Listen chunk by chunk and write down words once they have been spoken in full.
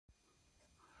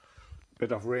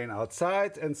bit of rain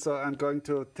outside, and so I'm going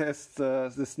to test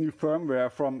this new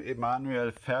firmware from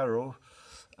Feru,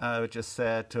 which is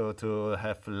said to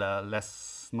have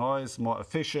less noise, more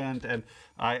efficient, and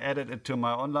I added it to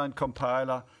my online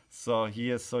compiler. So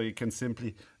here, so you can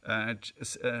simply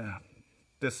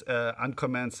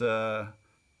uncomment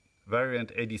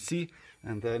variant ADC,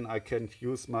 and then I can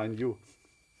use my new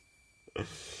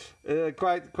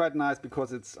quite nice,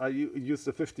 because I used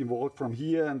a 15 volt from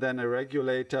here, and then a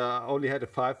regulator. I only had a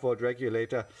 5 volt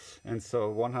regulator, and so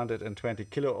 120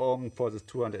 kilo ohm for this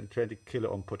 220 kilo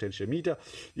ohm potentiometer.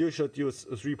 You should use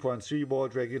a 3.3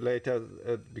 volt regulator,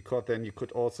 because then you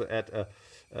could also add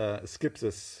skip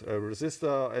this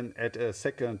resistor and add a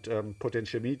second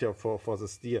potentiometer for the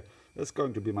steer. That's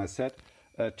going to be my set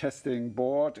testing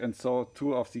board, and so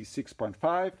 2 of the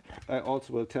 6.5. I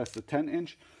also will test the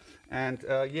 10-inch. And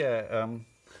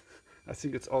I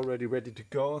think it's already ready to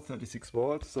go, 36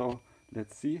 volts, so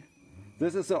let's see.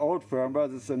 This is the old firmware,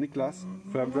 this is a Niklas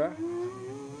firmware.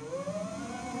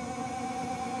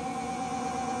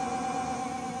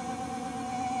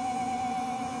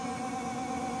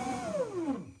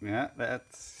 Yeah,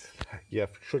 you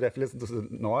should have listened to the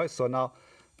noise. So now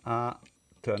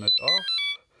turn it off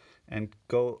and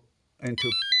go into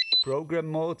program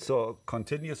mode, so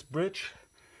continuous bridge.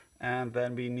 And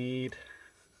then we need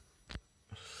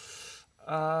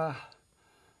to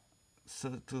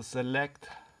select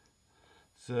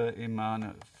the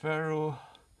Feru,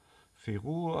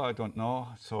 I don't know.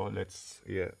 So let's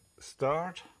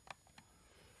start.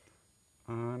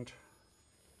 And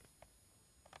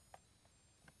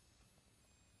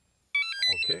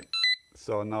okay,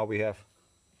 so now we have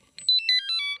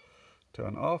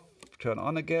turn off, turn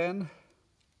on again.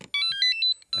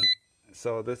 And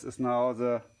so this is now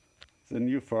the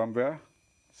new firmware.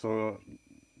 So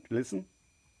listen.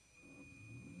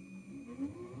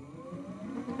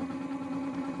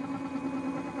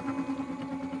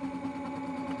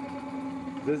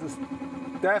 This is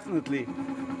definitely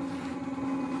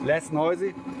less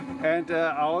noisy, and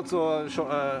I also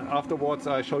afterwards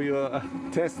I show you a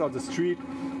test on the street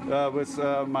with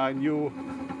my new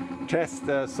test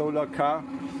solar car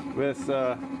with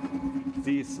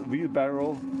these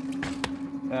wheelbarrow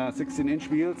 16-inch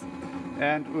wheels.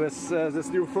 And with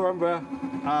this new firmware,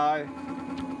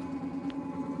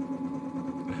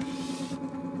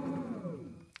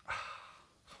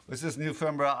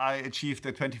 I achieved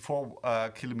a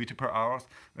 24 kilometer per hour.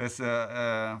 With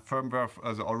firmware,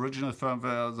 the original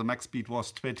firmware, the max speed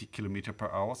was 20 kilometer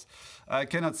per hour. I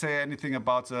cannot say anything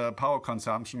about the power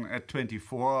consumption at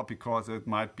 24, because it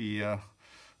might be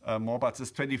more, but this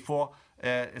 24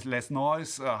 is less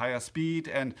noise, higher speed,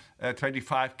 and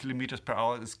 25 kilometers per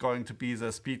hour is going to be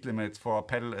the speed limit for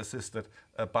pedal-assisted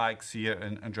bikes here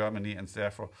in Germany, and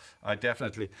therefore I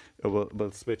definitely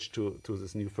will switch to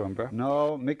this new firmware.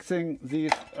 No, mixing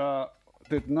these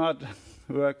did not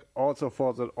work also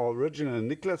for the original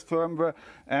Niklas firmware,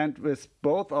 and with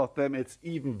both of them it's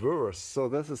even worse. So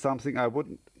this is something I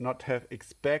would not have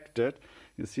expected.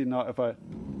 You see now, if I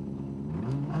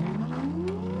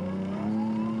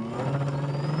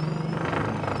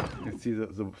see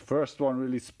the first one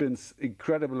really spins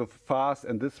incredibly fast,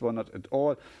 and this one not at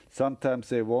all. Sometimes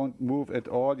they won't move at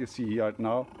all. You see here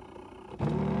now.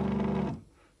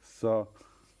 So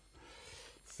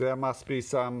there must be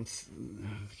some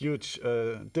huge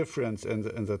difference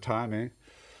in the timing.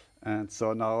 And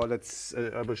so now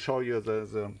I will show you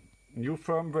the new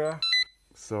firmware.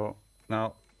 So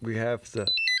now we have the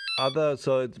other,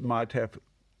 so it might have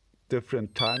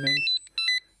different timings.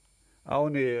 I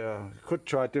only could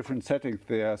try different settings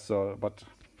there, so but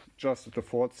just the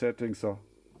default setting. So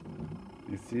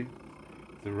you see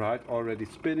the right already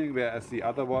spinning, whereas the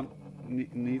other one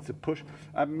needs a push.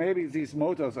 Maybe these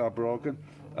motors are broken.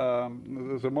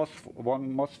 The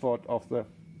one MOSFET of the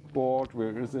board,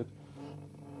 where is it?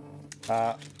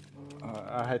 I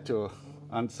had to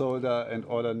unsolder and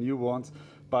order new ones,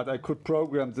 but I could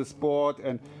program this board,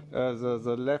 and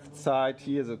the left side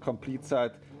here, the complete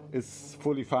side, is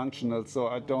fully functional. So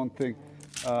I don't think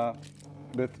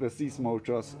with these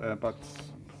motors, but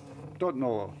don't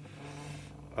know.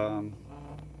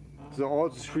 So all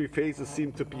the 3 phases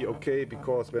seem to be okay,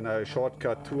 because when I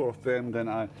shortcut 2 of them, then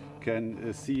I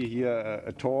can see here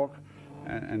a torque,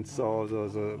 and so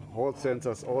the Hall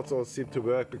sensors also seem to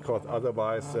work, because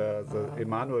otherwise the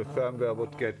manual firmware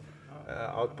would get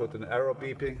output an error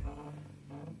beeping.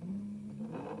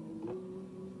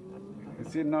 You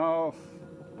see now,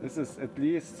 this is at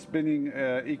least spinning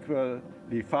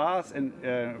equally fast and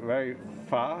very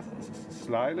fast,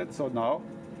 slightly. So now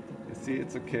you see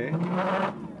it's okay,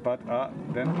 but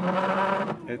then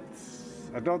it's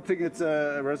I don't think it's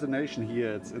a resonation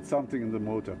here. It's something in the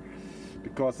motor,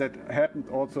 because that happened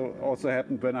also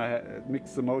happened when I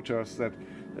mixed the motors, that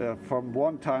from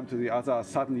one time to the other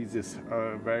suddenly this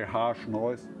very harsh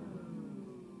noise.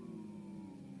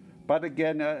 But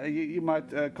again, you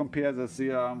might compare this. They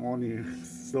are only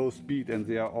slow speed and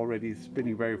they are already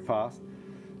spinning very fast,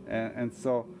 and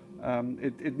so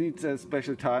it needs a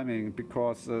special timing,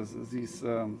 because these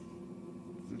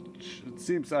it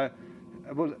seems I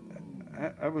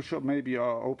will show, maybe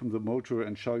I'll open the motor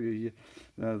and show you here.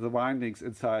 The windings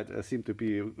inside seem to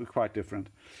be quite different,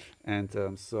 and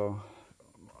so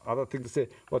other thing to say.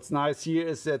 What's nice here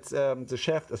is that the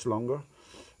shaft is longer.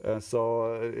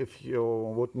 So if you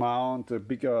would mount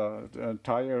bigger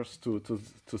tires to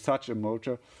such a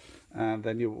motor,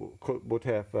 then you would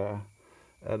have a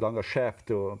longer shaft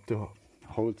to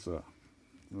hold the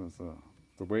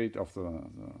weight of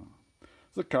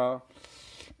the car.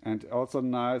 And also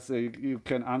nice, you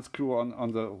can unscrew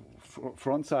on the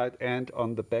front side and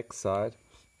on the back side.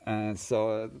 And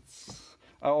so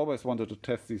I always wanted to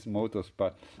test these motors,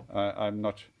 but I'm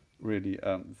not really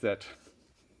that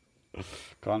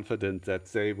confident that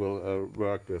they will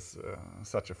work with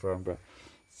such a firmware.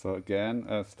 So again,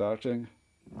 starting.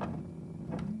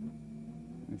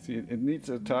 You see, it needs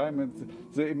a time, and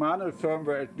the Emanuel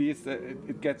firmware, at least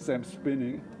it gets them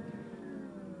spinning.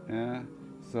 Yeah.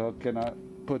 So can I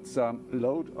put some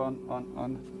load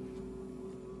on?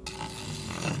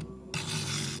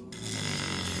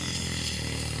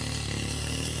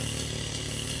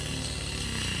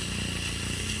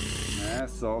 Yeah,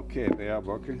 so okay, they are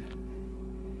working.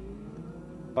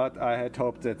 But I had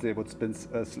hoped that they would spin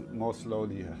more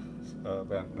slowly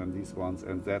than these ones,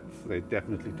 and that they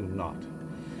definitely do not.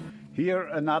 Here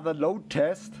another load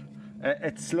test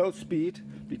at slow speed,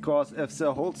 because if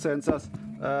the Holt sensors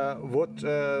would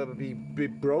be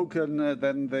broken,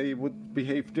 then they would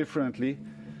behave differently.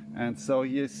 And so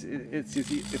yes, you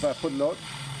see, if I put load,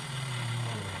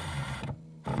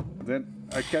 then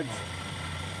I can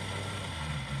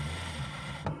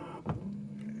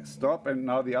stop, and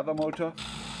now the other motor.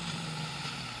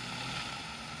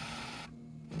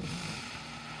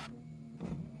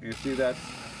 You see, that's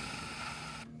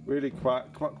really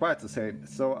quite the same.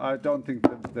 So I don't think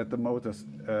that the motors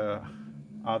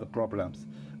are the problems,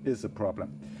 is the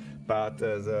problem. But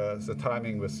the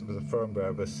timing with the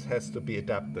firmware has to be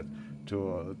adapted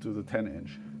to the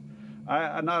 10-inch.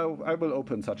 Now I will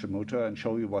open such a motor and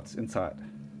show you what's inside.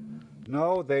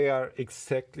 No, they are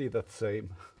exactly the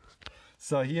same.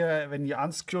 So here, when you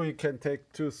unscrew, you can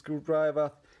take 2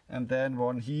 screwdrivers, and then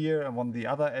one here and one the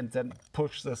other, and then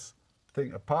push this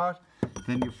thing apart.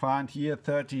 Then you find here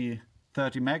 30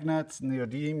 magnets,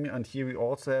 neodymium, and here we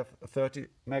also have 30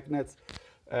 magnets,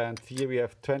 and here we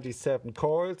have 27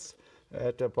 coils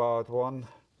at about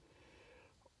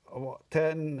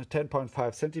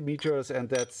 10.5 centimeters, and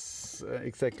that's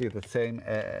exactly the same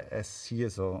as here,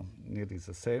 so nearly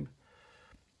the same,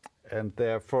 and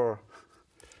therefore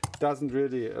doesn't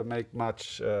really make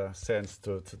much sense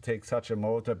to take such a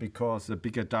motor, because the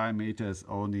bigger diameter is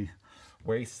only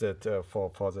wasted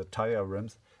for the tire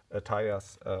rims,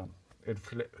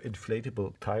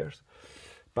 inflatable tires.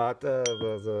 But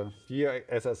here,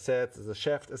 as I said, the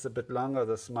shaft is a bit longer.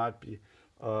 This might be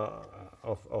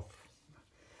of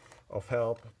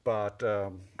help, but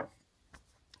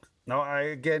now I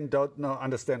again don't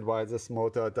understand why this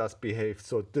motor does behave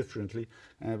so differently,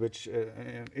 which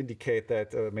indicate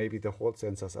that maybe the Holt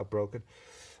sensors are broken.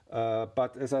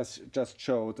 But as I just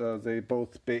showed, they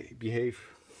both behave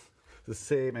the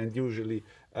same, and usually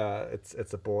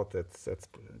it's a board that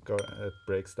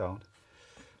breaks down.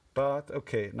 But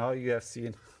okay, now you have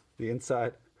seen the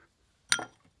inside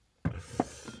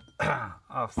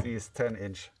of these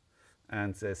 10-inch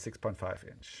and the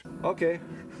 6.5-inch. Okay,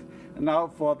 now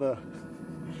for the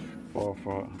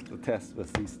test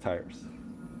with these tires.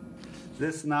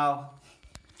 This now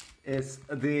is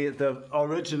the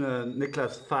original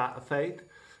Niklas Fauth.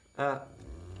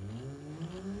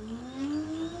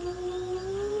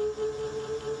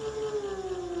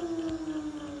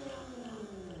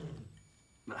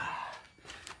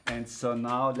 And so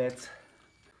now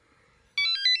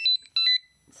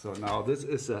now this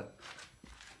is the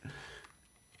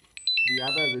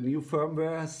new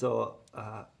firmware. So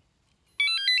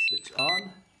switch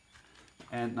on,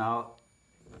 and now,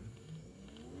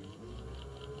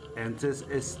 and this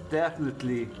is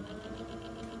definitely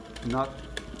not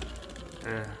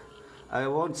I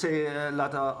won't say a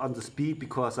lot on the speed,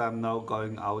 because I'm now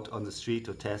going out on the street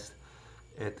to test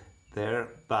it there,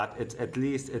 but it's at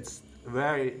least it's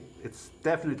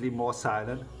definitely more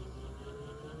silent.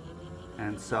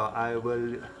 And so I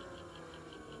will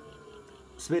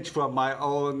switch from my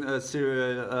own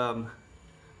serial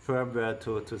firmware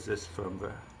to this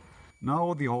firmware.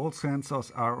 Now the Hall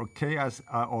sensors are okay, as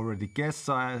I already guessed,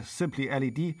 so I simply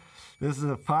LED. This is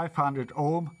a 500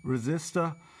 ohm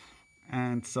resistor,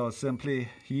 and so simply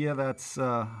here that's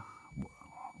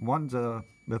one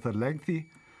with a lengthy.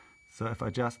 So if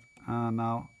I just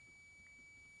now,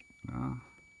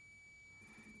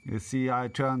 you see I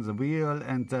turn the wheel,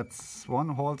 and that's one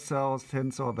Hall cell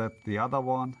sensor, that's the other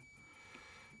one,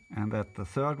 and that's the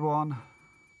third one,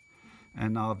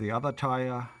 and now the other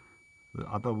tire, the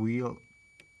other wheel,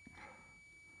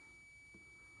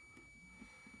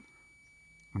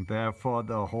 and therefore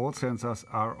the Hall sensors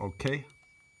are okay.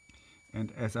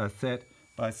 And as I said,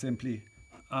 by simply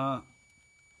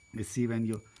you see when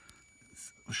you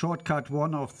shortcut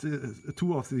one of the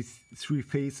two of these three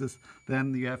phases,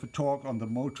 then you have a torque on the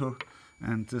motor,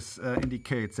 and this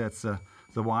indicates that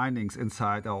the windings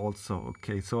inside are also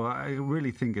okay. So I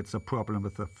really think it's a problem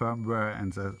with the firmware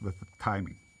and with the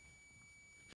timing.